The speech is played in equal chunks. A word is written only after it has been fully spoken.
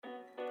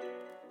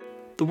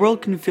The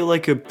world can feel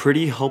like a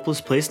pretty hopeless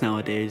place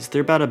nowadays. There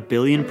are about 1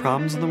 billion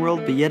problems in the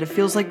world, but yet it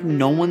feels like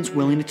no one's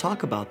willing to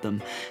talk about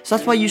them. So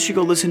that's why you should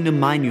go listen to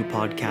my new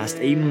podcast,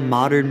 A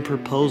Modern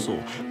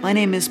Proposal. My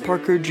name is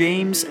Parker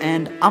James,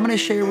 and I'm going to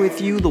share with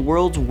you the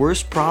world's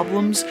worst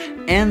problems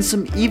and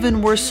some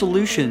even worse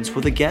solutions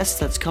with a guest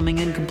that's coming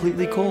in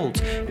completely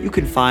cold. You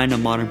can find A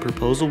Modern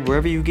Proposal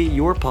wherever you get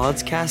your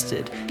pods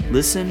casted.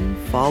 Listen,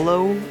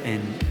 follow,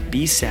 and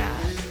be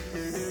sad.